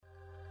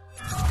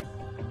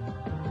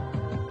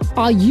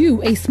Are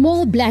you a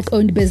small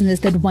Black-owned business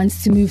that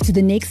wants to move to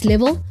the next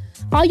level?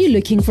 Are you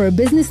looking for a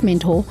business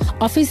mentor,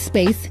 office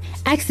space,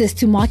 access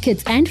to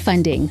markets and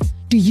funding?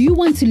 Do you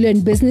want to learn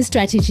business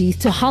strategies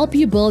to help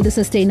you build a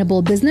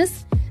sustainable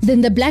business?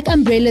 Then the Black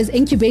Umbrellas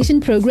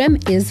Incubation Program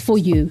is for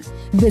you.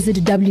 Visit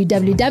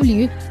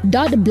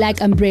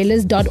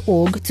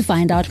www.blackumbrellas.org to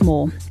find out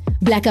more.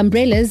 Black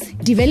Umbrellas,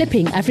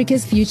 developing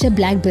Africa's future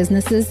Black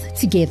businesses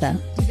together.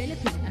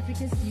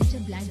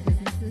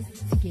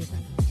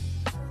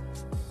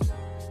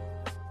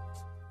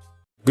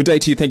 Good day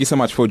to you. Thank you so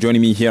much for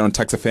joining me here on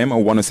Tax FM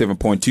on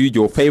 107.2,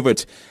 your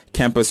favorite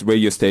campus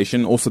radio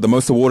station, also the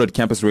most awarded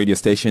campus radio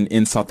station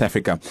in South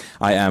Africa.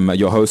 I am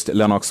your host,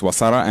 Lennox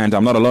Wasara, and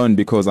I'm not alone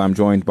because I'm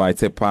joined by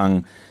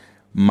Tshepang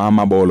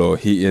Mamabolo.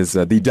 He is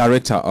the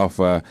director of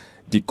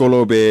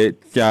Dikolobe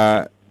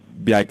Tja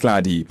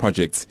Byatladi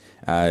Projects.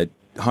 How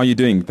are you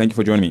doing? Thank you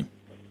for joining me.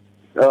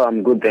 Oh,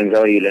 I'm good, thanks.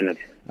 How are you, Lennox?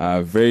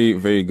 Very,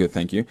 very good,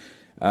 thank you.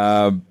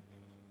 Out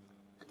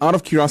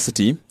of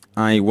curiosity,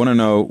 I want to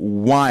know,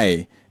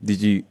 why did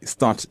you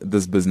start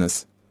this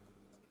business?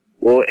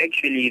 Well,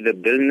 actually, the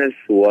business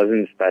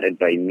wasn't started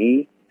by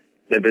me.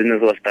 The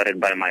business was started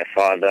by my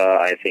father.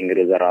 I think it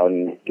was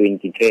around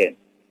 2010.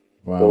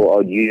 Wow. So I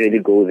would usually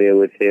go there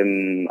with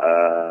him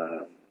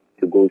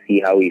to go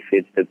see how he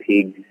feeds the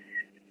pigs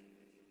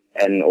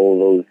and all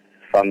those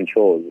farm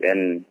chores.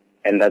 And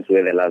that's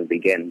where the love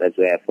began. That's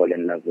where I fell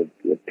in love with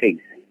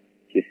pigs.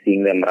 Just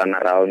seeing them run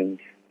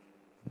around.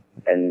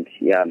 And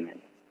yeah,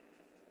 man.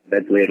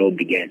 That's where it all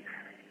began.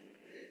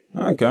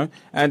 Okay.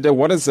 And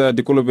what is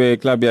Dikolobe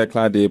Tja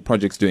Byatladi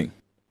Projects doing?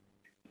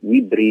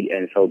 We breed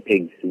and sell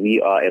pigs. We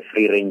are a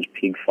free-range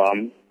pig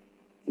farm.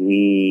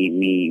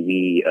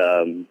 We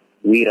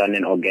run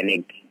an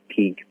organic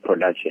pig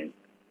production.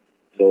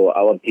 So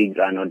our pigs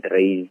are not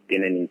raised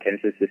in an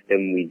intensive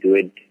system. We do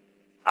it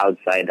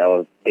outside.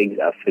 Our pigs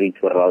are free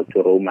to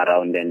roam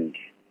around and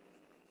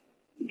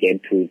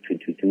get to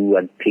do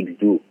what pigs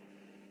do.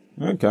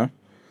 Okay.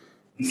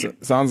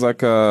 Sounds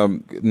like a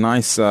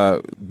nice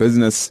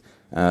business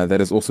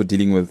that is also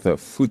dealing with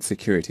food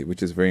security,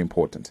 which is very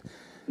important.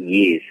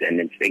 Yes, and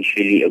it's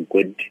actually a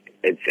good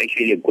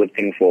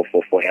thing for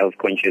health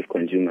conscious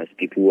consumers,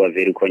 people who are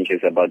very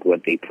conscious about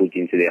what they put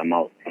into their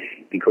mouth,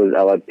 because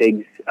our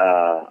pigs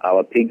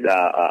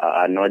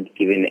are not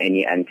given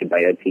any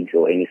antibiotics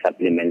or any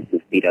supplements to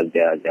speed up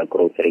their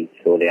growth rate,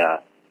 so they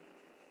are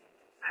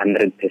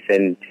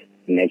 100%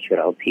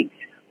 natural pigs.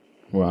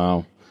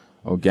 Wow,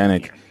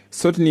 organic.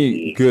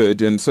 Certainly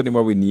good, and certainly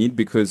what we need,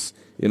 because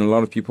a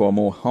lot of people are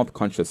more health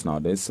conscious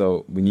nowadays.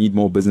 So we need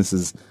more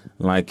businesses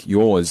like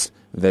yours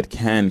that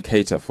can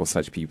cater for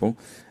such people.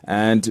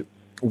 And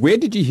where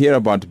did you hear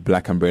about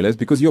Black Umbrellas?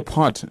 Because you're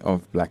part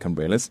of Black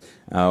Umbrellas.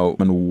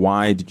 And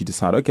why did you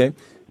decide, okay,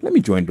 let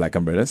me join Black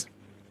Umbrellas?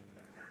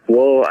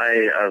 Well,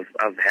 I've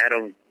heard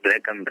of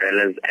Black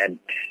Umbrellas at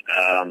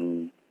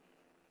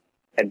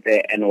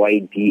the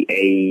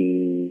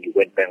NYDA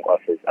Witbank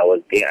office. I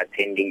was there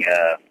attending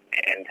an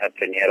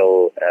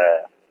entrepreneurial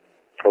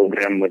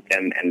program with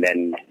them, and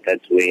then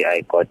that's where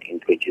I got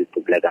introduced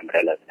to Black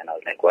Umbrellas, and I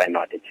was like, why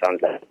not? It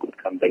sounds like a good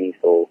company,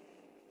 so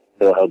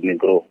help me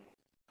grow.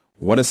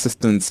 What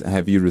assistance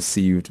have you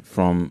received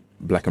from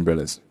Black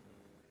Umbrellas?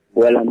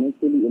 Well, I'm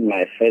actually in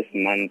my first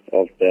month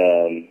of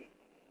the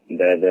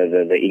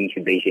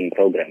incubation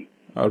program.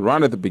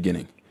 Right at the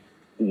beginning?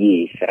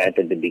 Yes, right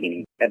at the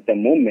beginning. At the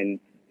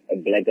moment,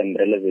 Black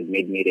Umbrellas had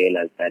made me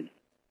realize that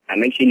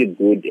I'm actually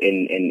good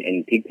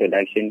in pig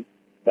production,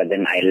 but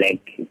then I lack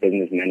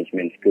business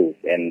management skills,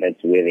 and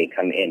that's where they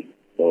come in.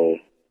 So,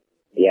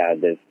 yeah,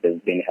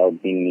 they've been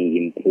helping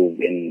me improve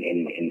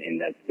in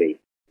that space.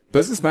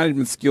 Business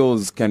management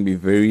skills can be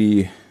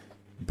very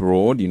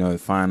broad,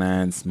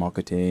 finance,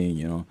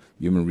 marketing,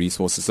 human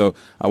resources. So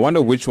I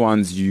wonder which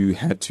ones you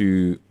had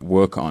to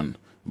work on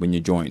when you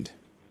joined.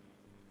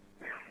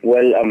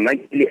 Well, I'm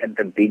actually at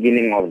the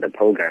beginning of the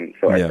program.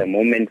 So at the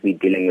moment, we're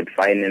dealing with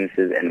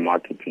finances and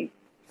marketing.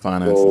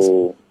 Finances.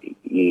 So,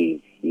 yes.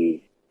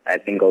 I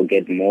think I'll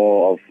get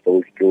more of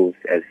those skills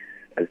as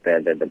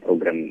the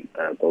program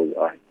goes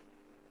on.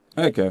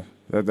 Okay,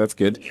 that's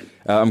good.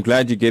 I'm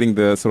glad you're getting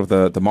the sort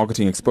of the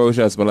marketing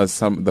exposure as well as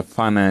some of the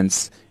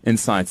finance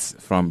insights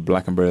from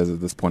Black Umbrellas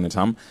at this point in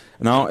time.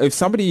 Now, if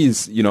somebody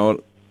is,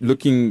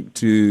 looking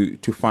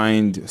to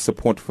find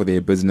support for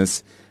their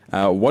business,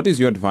 what is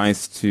your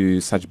advice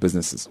to such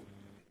businesses?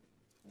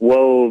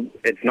 Well,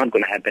 it's not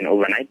going to happen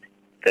overnight.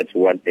 That's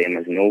what they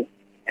must know.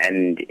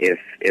 And if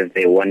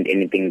they want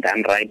anything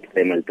done right,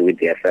 they must do it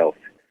themselves.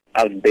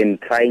 I've been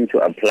trying to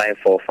apply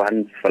for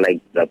funds for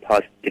like the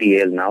past 3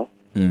 years now.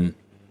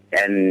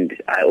 And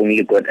I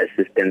only got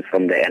assistance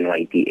from the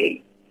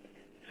NYDA.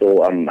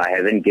 So I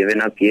haven't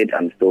given up yet.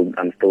 I'm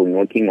still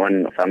knocking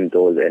on some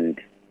doors, and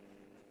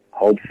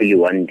hopefully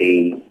one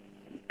day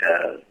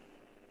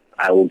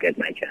I will get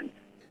my chance.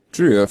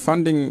 True.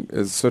 Funding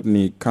is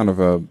certainly kind of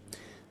a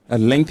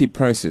lengthy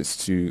process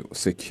to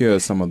secure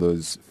some of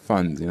those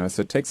funds,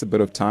 so it takes a bit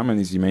of time, and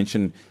as you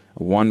mentioned,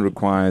 one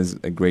requires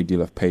a great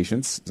deal of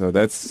patience, so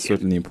that's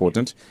certainly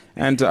important.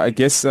 And I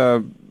guess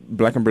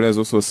Black Umbrellas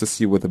also assist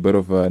you with a bit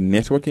of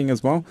networking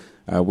as well,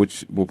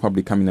 which will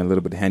probably come in a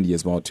little bit handy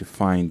as well to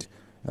find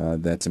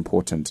that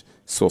important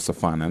source of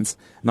finance.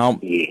 Now,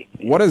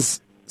 what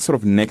is sort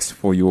of next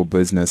for your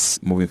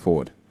business moving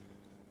forward?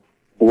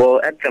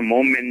 Well, at the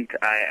moment,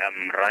 I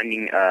am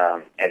running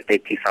a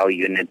 30-sow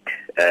unit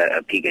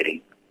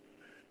piggery.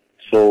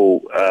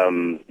 So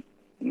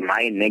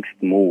my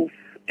next move,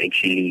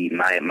 actually,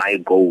 my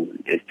goal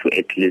is to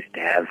at least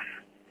have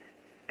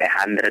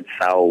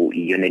 100-sow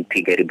unit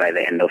piggery by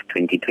the end of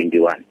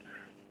 2021.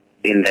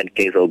 In that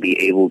case, I'll be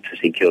able to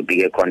secure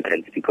bigger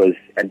contracts, because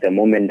at the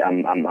moment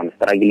I'm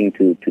struggling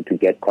to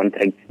get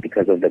contracts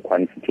because of the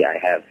quantity I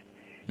have.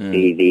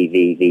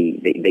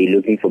 They're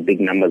looking for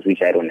big numbers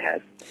which I don't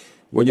have.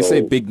 When you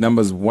say big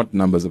numbers, what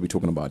numbers are we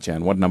talking about,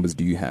 Jan? What numbers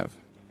do you have?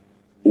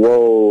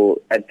 Well,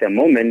 at the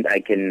moment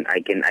I can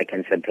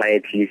supply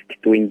at least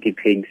 20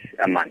 pigs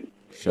a month.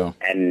 Sure.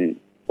 And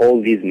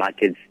all these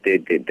markets, they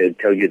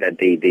tell you that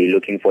they're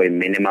looking for a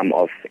minimum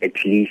of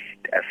at least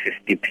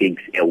 50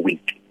 pigs a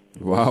week.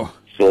 Wow.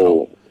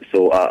 So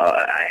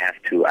I have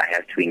to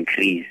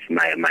increase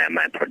my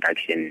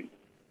production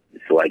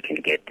so I can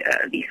get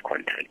these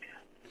contracts.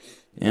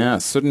 Yeah,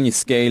 certainly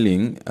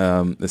scaling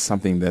is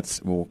something that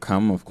will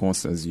come, of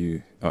course, as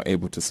you are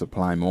able to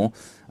supply more.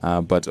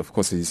 But of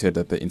course, as you said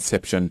at the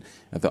inception,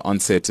 at the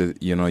onset,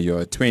 you're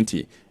at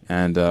 20.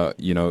 And,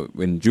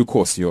 in due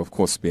course, you'll, of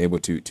course, be able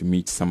to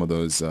meet some of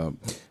those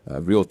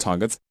real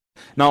targets.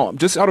 Now,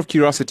 just out of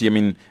curiosity, I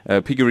mean,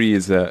 piggery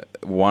is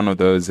one of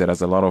those that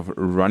has a lot of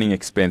running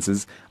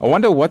expenses. I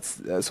wonder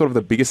what's sort of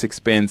the biggest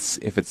expense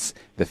if it's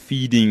the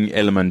feeding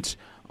element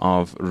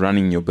of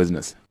running your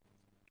business?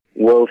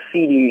 Well,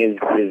 feeding is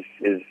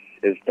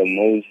the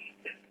most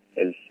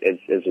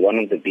is one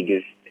of the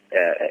biggest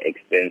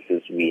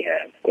expenses we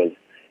have, because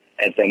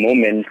at the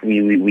moment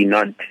we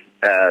not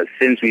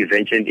since we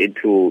ventured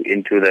into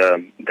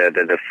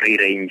the free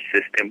range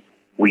system,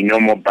 we're no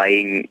more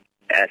buying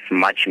as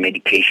much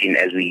medication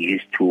as we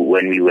used to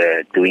when we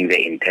were doing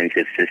the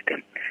intensive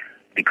system,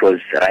 because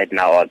right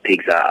now our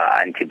pigs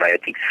are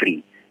antibiotics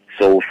free,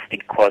 so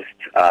feed costs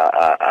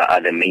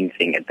are the main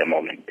thing at the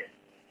moment.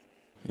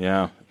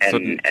 Yeah,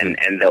 and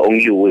the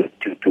only way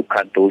to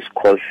cut those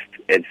costs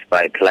is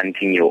by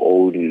planting your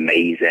own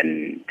maize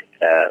and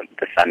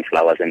the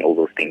sunflowers and all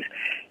those things.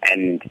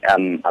 And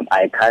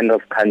I kind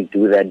of can't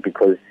do that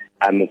because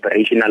I'm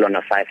operational on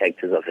 5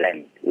 hectares of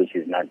land,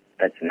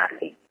 that's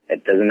nothing.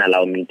 It doesn't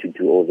allow me to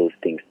do all those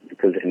things,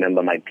 because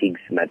remember, my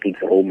pigs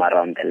roam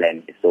around the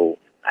land, so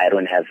I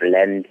don't have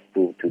land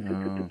to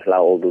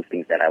plow all those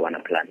things that I want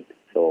to plant.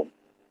 So,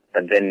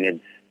 but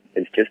then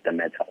it's just a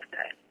matter of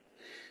time.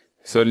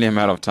 Certainly a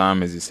matter of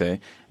time, as you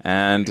say.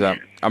 And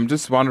I'm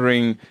just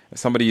wondering, if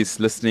somebody is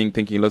listening,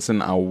 thinking,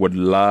 listen, I would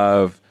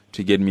love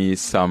to get me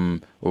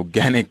some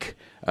organic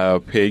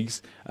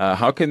pigs.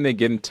 How can they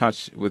get in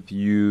touch with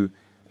you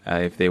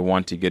if they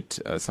want to get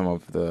some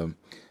of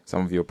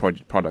your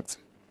products?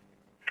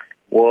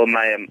 Well,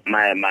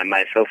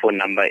 my cell phone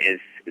number is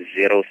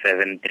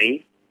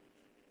 073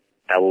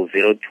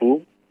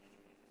 002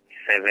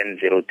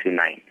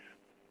 7029.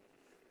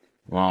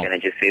 Wow. Can I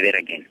just say that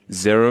again?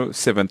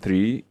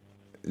 073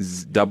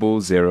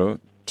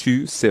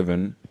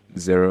 0027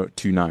 Is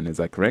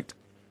that correct?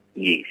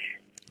 Yes.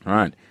 All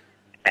right.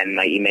 And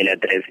my email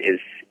address is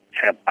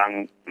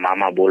Tshepang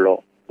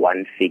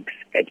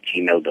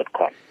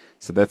mamabolo16@gmail.com.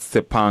 So that's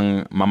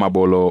Tshepang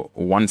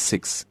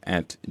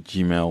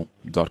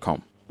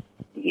mamabolo16@gmail.com.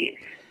 Yes.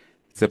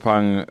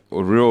 Tshepang,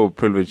 a real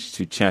privilege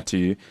to chat to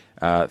you.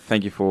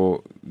 Thank you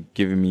for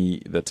giving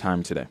me the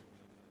time today.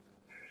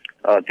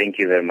 Oh, thank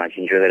you very much.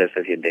 Enjoy the rest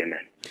of your day,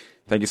 man.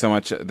 Thank you so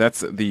much.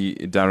 That's the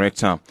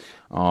director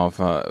of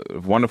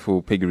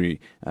wonderful piggery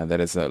that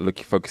is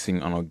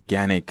focusing on an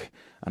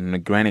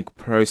organic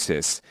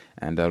process.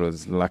 And I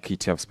was lucky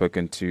to have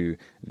spoken to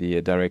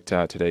the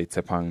director today,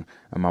 Tshepang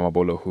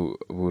Mamabolo, who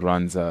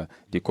runs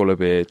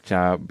Dikolobe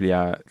Tja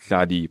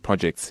Byatladi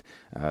Projects.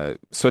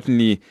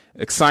 Certainly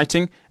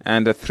exciting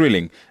and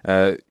thrilling.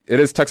 It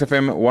is Tax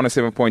FM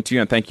 107.2,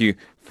 and thank you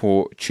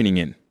for tuning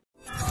in.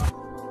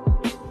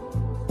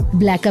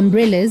 Black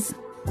Umbrellas,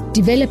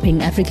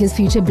 developing Africa's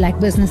future black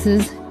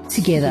businesses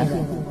together.